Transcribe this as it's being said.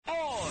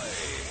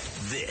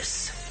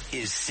This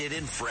is Sid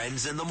and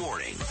Friends in the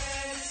Morning.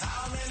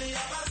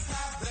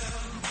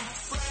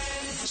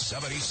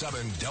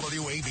 77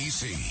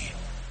 WABC.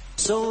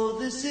 So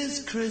this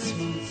is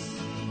Christmas,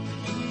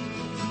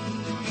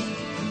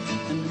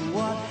 and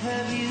what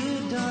have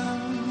you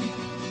done?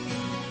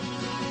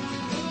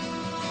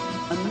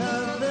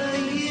 Another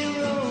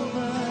year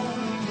over,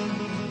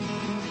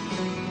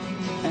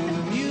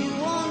 and you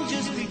won't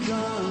just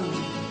begun.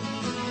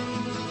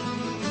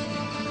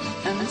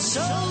 And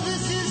so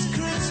this is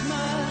Christmas.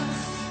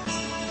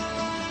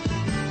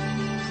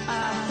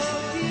 I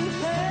hope you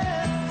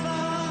had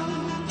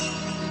fun.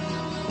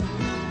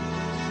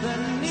 The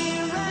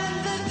near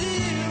and the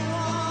dear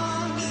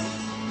ones,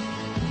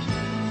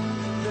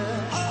 the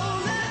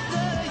old and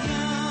the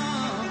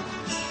young.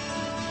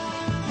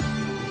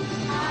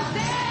 A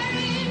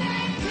very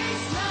Merry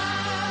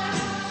Christmas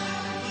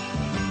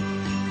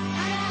and a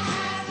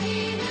Happy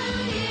New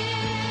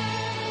Year.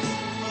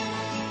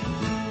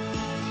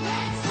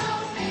 Let's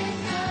hope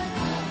it's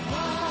another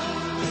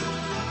one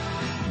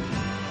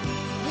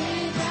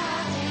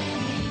without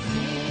any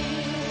fear.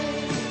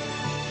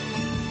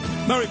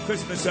 Merry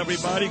Christmas,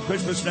 everybody.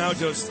 Christmas now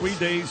just 3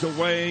 days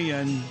away.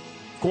 And,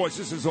 of course,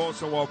 this is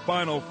also our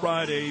final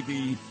Friday,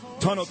 the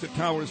Tunnel to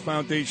Towers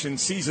Foundation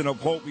Season of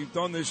Hope. We've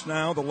done this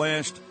now,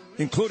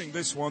 including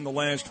this one, the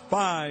last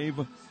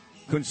 5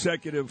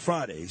 consecutive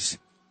Fridays.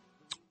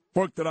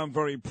 Work that I'm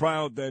very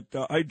proud that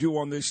I do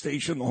on this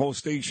station, the whole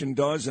station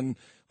does. And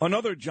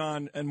another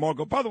John and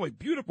Margot. By the way,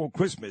 beautiful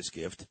Christmas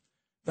gift.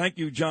 Thank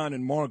you, John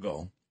and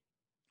Margot.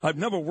 I've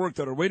never worked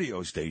at a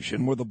radio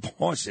station where the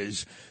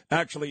bosses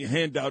actually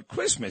hand out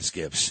Christmas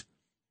gifts.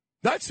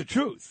 That's the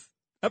truth.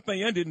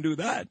 FAN didn't do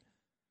that.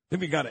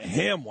 Then we got a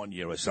ham one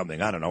year or something.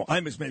 I don't know.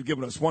 Imus may have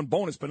given us one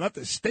bonus, but not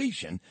the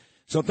station.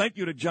 So thank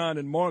you to John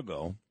and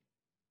Margot.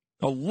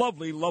 A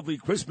lovely, lovely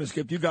Christmas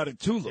gift. You got it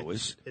too,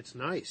 Louis. It's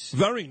nice.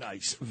 Very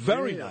nice.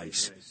 Very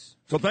nice.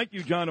 So thank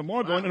you, John and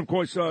Margot. Wow. And, of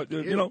course,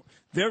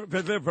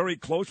 they're very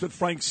close with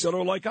Frank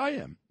Siller like I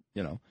am,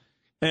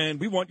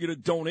 And we want you to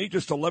donate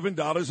just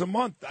 $11 a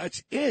month.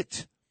 That's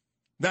it.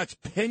 That's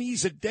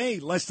pennies a day,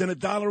 less than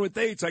 $1 a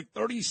day. It's like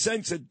 30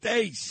 cents a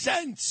day,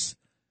 cents,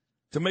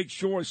 to make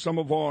sure some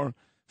of our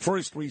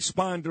first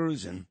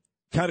responders and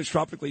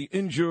catastrophically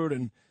injured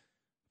and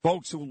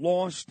folks who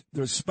lost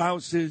their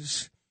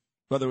spouses,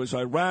 whether it was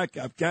Iraq,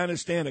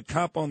 Afghanistan, a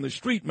cop on the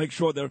street, make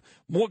sure their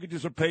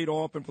mortgages are paid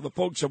off. And for the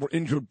folks that were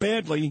injured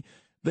badly,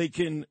 they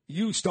can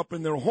use stuff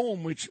in their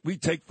home, which we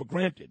take for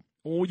granted.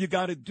 All you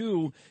got to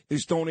do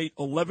is donate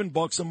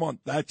 $11 a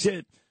month. That's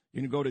it.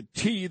 You can go to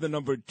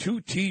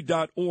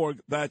T2T.org.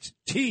 That's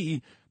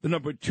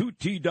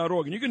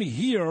T2T.org. And you're going to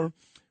hear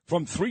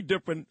from 3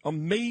 different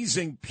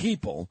amazing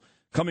people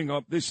coming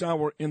up this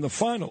hour in the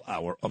final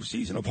hour of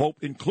Season of Hope,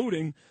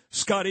 including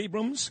Scott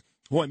Abrams,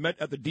 who I met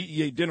at the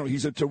DEA dinner.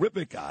 He's a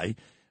terrific guy.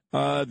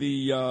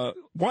 The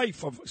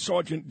wife of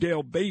Sergeant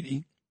Dale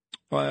Beatty,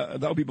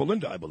 that'll be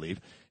Belinda, I believe,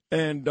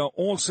 and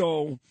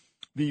also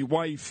the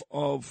wife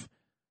of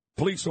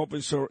Police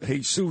Officer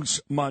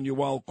Jesus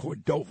Manuel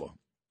Cordova.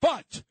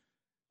 But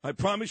I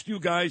promised you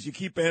guys, you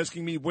keep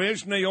asking me,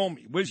 where's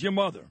Naomi? Where's your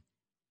mother?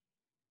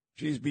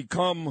 She's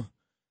become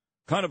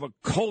kind of a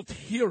cult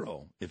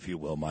hero, if you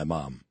will, my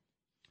mom.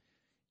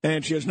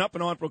 And she has not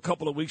been on for a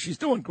couple of weeks. She's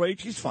doing great.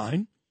 She's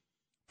fine.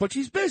 But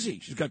she's busy.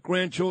 She's got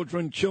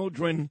grandchildren,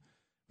 children,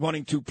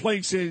 running 2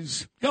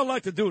 places. Got a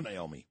lot to do,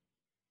 Naomi.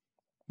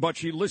 But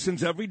she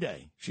listens every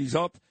day. She's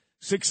up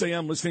 6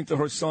 a.m. listening to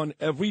her son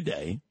every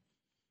day.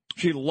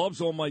 She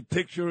loves all my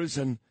pictures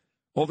and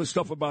all the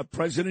stuff about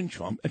President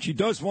Trump. And she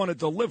does want to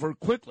deliver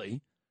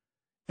quickly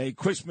a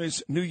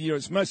Christmas, New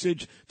Year's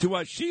message to,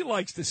 as she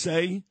likes to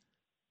say,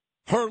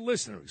 her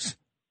listeners.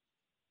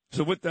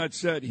 So with that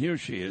said, here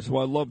she is, who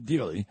I love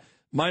dearly,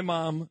 my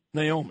mom,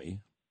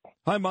 Naomi.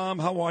 Hi, Mom.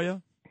 How are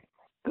you?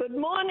 Good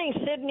morning,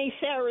 Sidney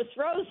Ferris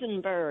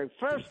Rosenberg.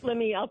 First,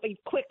 I'll be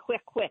quick.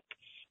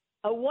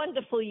 A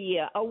wonderful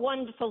year, a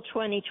wonderful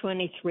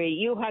 2023.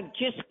 You have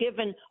just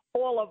given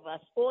all of us,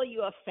 all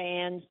your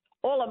fans,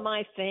 all of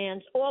my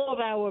fans, all of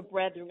our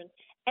brethren,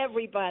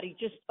 everybody,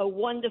 just a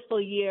wonderful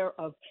year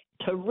of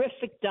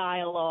terrific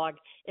dialogue,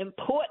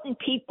 important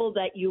people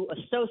that you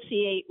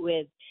associate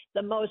with,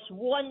 the most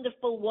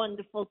wonderful,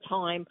 wonderful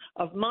time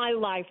of my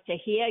life to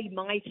hear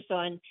my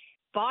son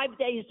 5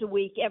 days a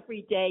week,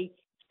 every day,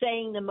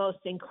 saying the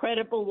most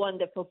incredible,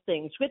 wonderful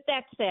things. With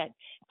that said,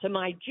 to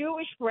my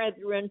Jewish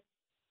brethren,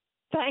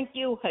 thank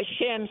you,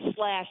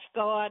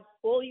 Hashem/God,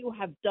 all you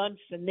have done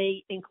for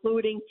me,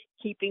 including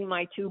keeping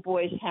my 2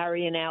 boys,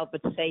 Harry and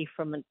Albert, safe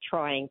from a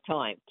trying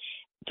time.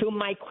 To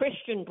my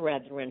Christian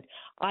brethren,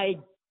 I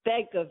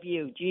beg of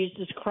you,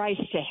 Jesus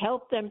Christ, to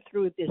help them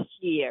through this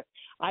year.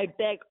 I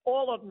beg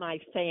all of my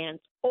fans,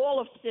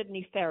 all of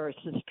Sidney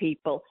Ferris's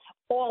people,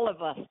 all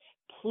of us,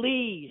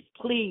 please,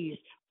 please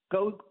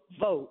go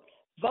vote.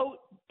 Vote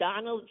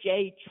Donald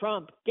J.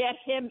 Trump. Get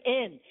him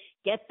in.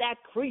 Get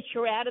that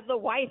creature out of the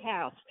White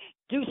House.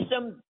 Do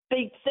some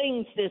big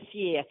things this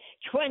year.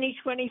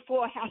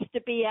 2024 has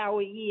to be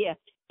our year.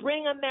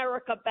 Bring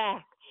America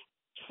back.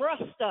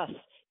 Trust us.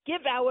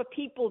 Give our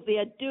people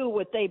their due,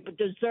 what they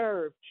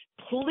deserve.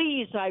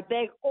 Please, I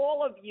beg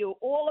all of you,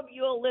 all of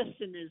your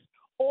listeners,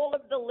 all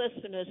of the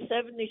listeners,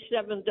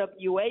 77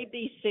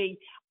 WABC,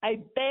 I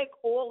beg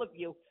all of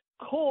you,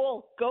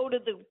 call, go to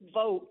the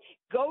vote,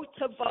 go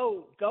to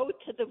vote, go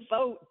to the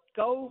vote,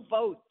 go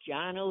vote,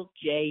 Donald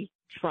J.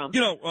 Trump.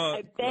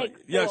 I beg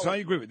yes, I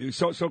agree with you.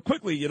 So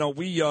quickly,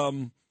 we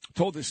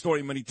told this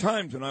story many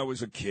times when I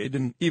was a kid,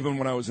 and even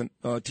when I was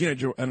a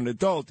teenager and an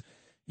adult.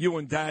 You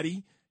and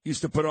Daddy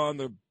used to put on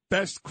the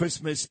best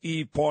Christmas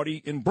Eve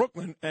party in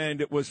Brooklyn,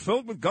 and it was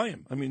filled with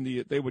Goyim. I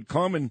mean, they would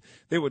come and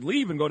they would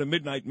leave and go to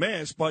midnight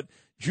mass, but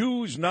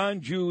Jews,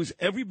 non-Jews,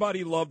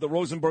 everybody loved the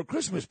Rosenberg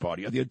Christmas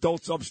party. The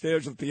adults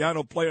upstairs, the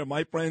piano player,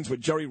 my friends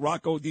with Jerry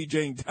Rocco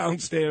DJing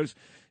downstairs,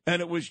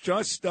 and it was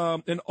just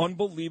an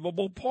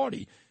unbelievable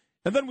party.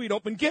 And then we'd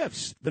open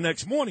gifts the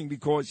next morning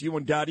because you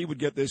and Daddy would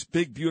get this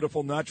big,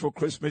 beautiful, natural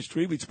Christmas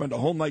tree. We'd spend a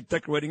whole night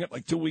decorating it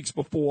like 2 weeks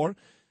before.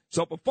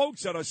 So for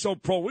folks that are so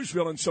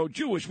pro-Israel and so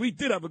Jewish, we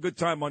did have a good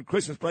time on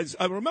Christmas. But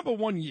I remember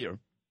one year,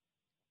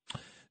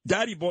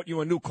 Daddy bought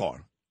you a new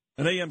car,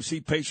 an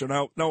AMC Pacer.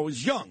 Now it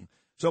was young.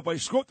 So if I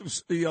screw up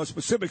the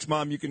specifics,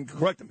 Mom, you can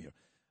correct them here.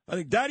 I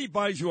think Daddy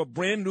buys you a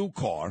brand new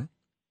car,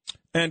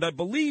 and I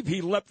believe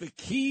he left the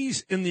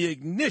keys in the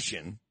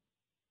ignition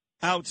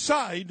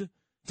outside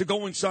to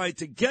go inside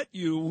to get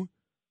you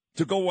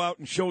to go out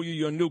and show you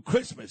your new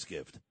Christmas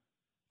gift.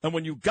 And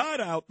when you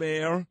got out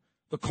there,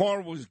 the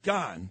car was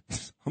gone.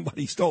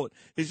 Somebody stole it.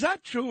 Is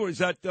that true, or is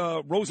that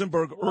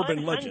Rosenberg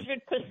urban legend?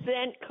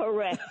 100%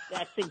 correct.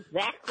 That's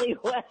exactly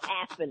what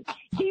happened.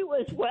 He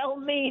was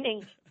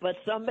well-meaning, but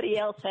somebody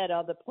else had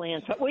other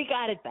plans. But we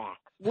got it back.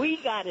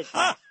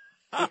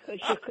 Because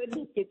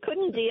you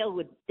couldn't deal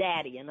with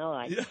Daddy and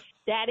I. Yeah.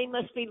 Daddy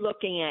must be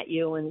looking at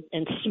you and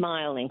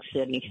smiling,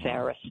 Sidney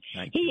Ferris.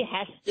 He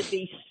has to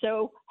be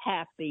so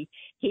happy.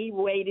 He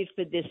waited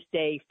for this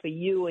day for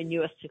you and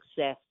your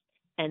success.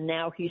 And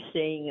now he's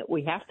saying it.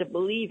 We have to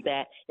believe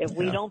that. If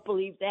we don't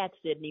believe that,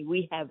 Sidney,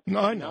 we have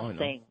nothing. I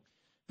know.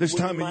 This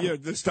time of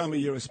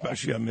year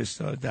especially, I miss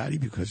Daddy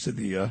because of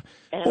the all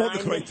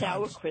the great times. I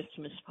miss our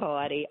Christmas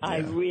party. Yeah. I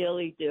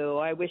really do.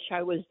 I wish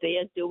I was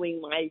there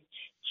doing my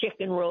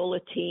chicken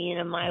rollatine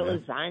and my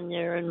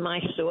lasagna and my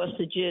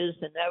sausages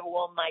and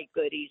all my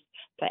goodies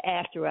for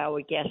after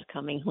our guests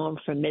coming home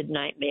from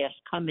midnight mass.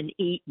 Come and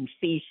eat and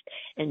feast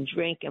and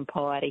drink and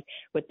party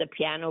with the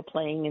piano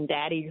playing and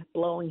Daddy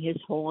blowing his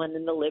horn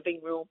in the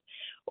living room.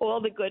 All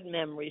the good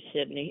memories,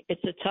 Sidney.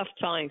 It's a tough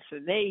time for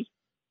me,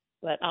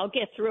 but I'll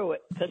get through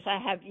it because I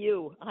have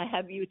you. I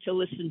have you to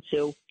listen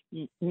to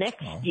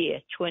next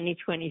year,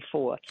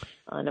 2024,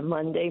 on a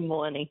Monday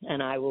morning,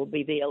 and I will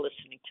be there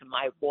listening to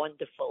my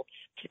wonderful,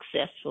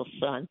 successful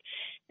son.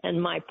 And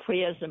my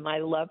prayers and my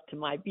love to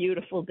my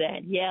beautiful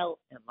Danielle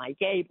and my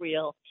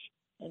Gabriel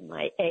and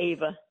my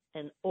Ava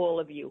and all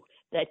of you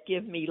that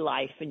give me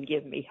life and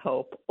give me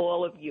hope.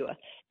 All of your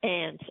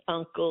aunts,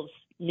 uncles,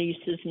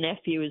 nieces,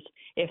 nephews.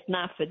 If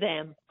not for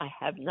them, I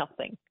have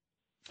nothing.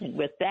 And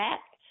with that,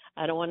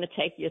 I don't want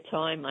to take your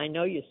time. I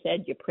know you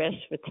said you're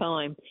pressed for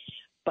time,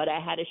 but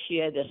I had to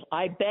share this.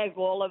 I beg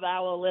all of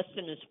our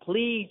listeners,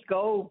 please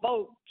go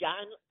vote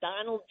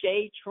Donald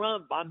J.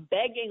 Trump. I'm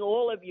begging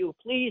all of you,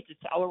 please.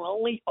 It's our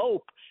only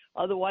hope.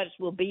 Otherwise,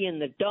 we'll be in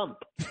the dump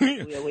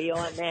where we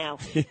are now.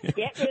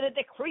 Get rid of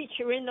the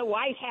creature in the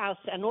White House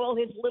and all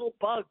his little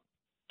bugs.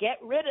 Get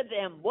rid of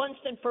them once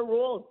and for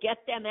all. Get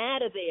them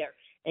out of there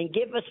and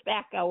give us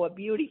back our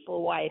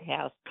beautiful White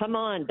House. Come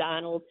on,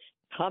 Donald.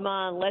 Come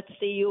on. Let's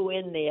see you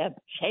in there,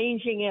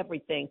 changing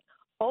everything.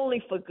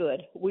 Only for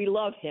good. We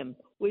love him.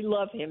 We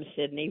love him,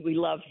 Sidney. We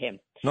love him.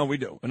 No, we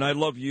do. And I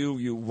love you.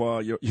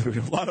 You're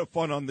a lot of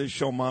fun on this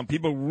show, Mom.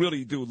 People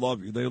really do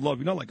love you. They love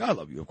you. Not like I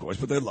love you, of course,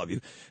 but they love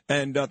you.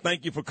 And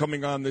thank you for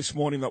coming on this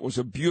morning. That was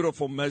a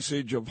beautiful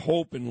message of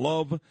hope and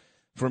love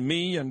for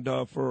me and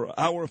for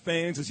our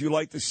fans, as you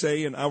like to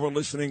say, and our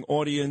listening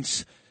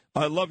audience.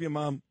 I love you,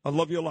 Mom. I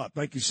love you a lot.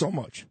 Thank you so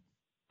much.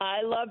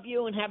 I love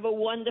you and have a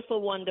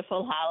wonderful,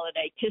 wonderful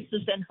holiday.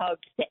 Kisses and hugs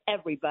to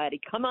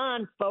everybody. Come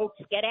on, folks.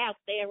 Get out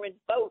there and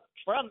vote.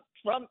 Trump,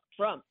 Trump,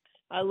 Trump.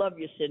 I love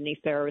you, Sidney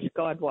Ferris.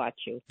 God watch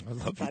you. I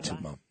love you too,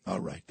 Mom. All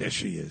right. There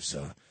she is.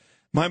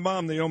 My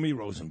mom, Naomi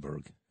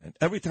Rosenberg. And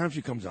every time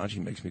she comes on,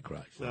 she makes me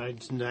cry. So.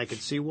 I can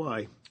see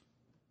why.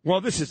 Well,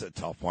 this is a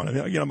tough one.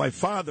 I mean, my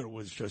father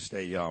was just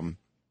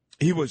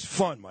he was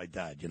fun, my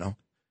dad,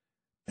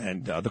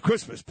 And the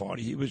Christmas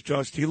party,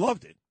 he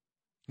loved it.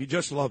 He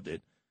just loved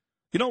it.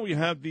 We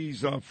have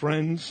these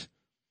friends.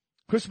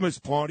 Christmas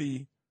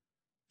party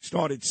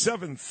started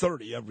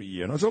 7:30 every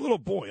year. And I was a little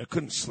boy. I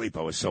couldn't sleep.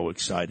 I was so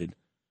excited.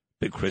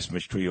 Big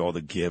Christmas tree, all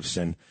the gifts.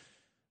 And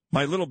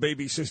my little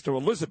baby sister,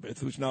 Elizabeth,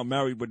 who's now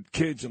married with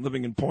kids and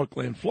living in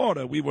Parkland,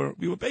 Florida, we were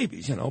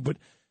babies, but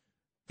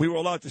we were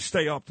allowed to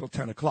stay up till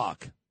 10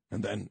 o'clock.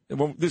 And then,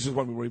 this is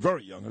when we were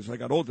very young. As I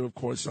got older, of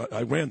course,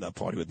 I ran that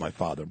party with my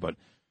father. But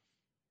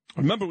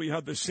I remember we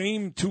had the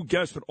same two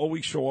guests that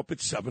always show up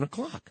at 7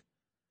 o'clock.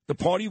 The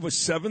party was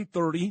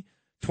 7:30,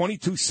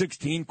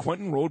 2216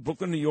 Quentin Road,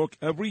 Brooklyn, New York,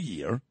 every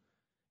year.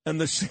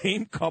 And the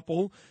same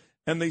couple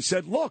And they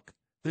said, look,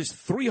 there's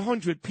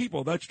 300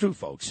 people. That's true,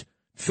 folks.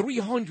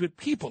 300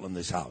 people in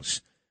this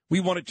house. We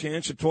want a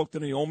chance to talk to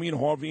Naomi and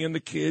Harvey and the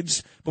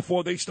kids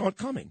before they start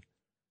coming.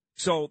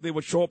 So they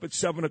would show up at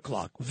 7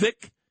 o'clock.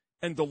 Vic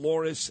and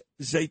Dolores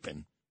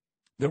Zapin.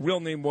 Their real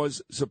name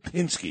was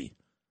Zapinski.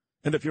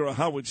 And if you're a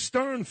Howard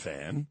Stern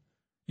fan,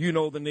 you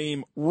know the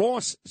name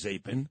Ross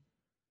Zapin,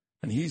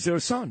 and he's their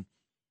son.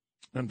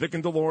 And Vic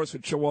and Dolores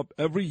would show up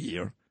every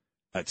year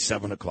at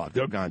 7 o'clock.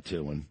 They're gone,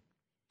 too. And,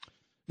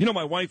 you know,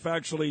 my wife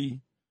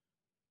actually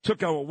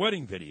took our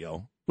wedding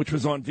video, which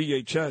was on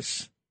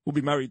VHS. We'll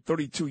be married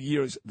 32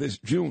 years this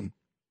June.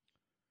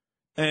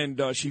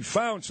 And she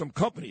found some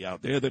company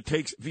out there that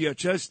takes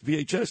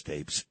VHS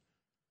tapes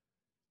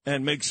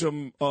and makes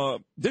them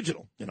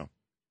digital, you know.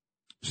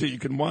 So you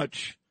can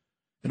watch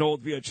an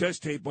old VHS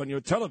tape on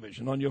your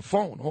television, on your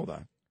phone. Hold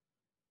on.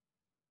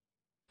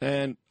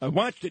 And I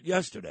watched it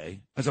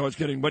yesterday as I was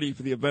getting ready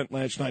for the event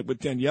last night with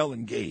Danielle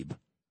and Gabe.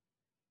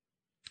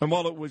 And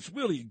while it was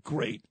really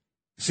great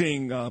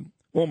seeing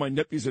all my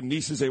nephews and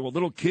nieces, they were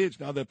little kids,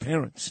 now they're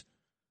parents.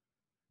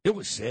 It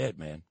was sad,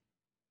 man.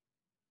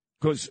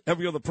 Because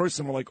every other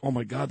person were like, oh,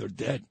 my God, they're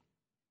dead,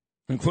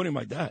 including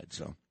my dad.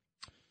 So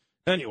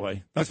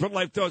anyway, that's what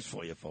life does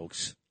for you,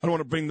 folks. I don't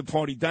want to bring the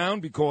party down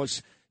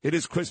because it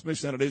is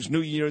Christmas and it is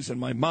New Year's, and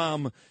my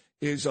mom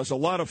is a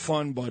lot of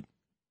fun, but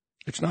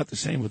it's not the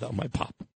same without my pop.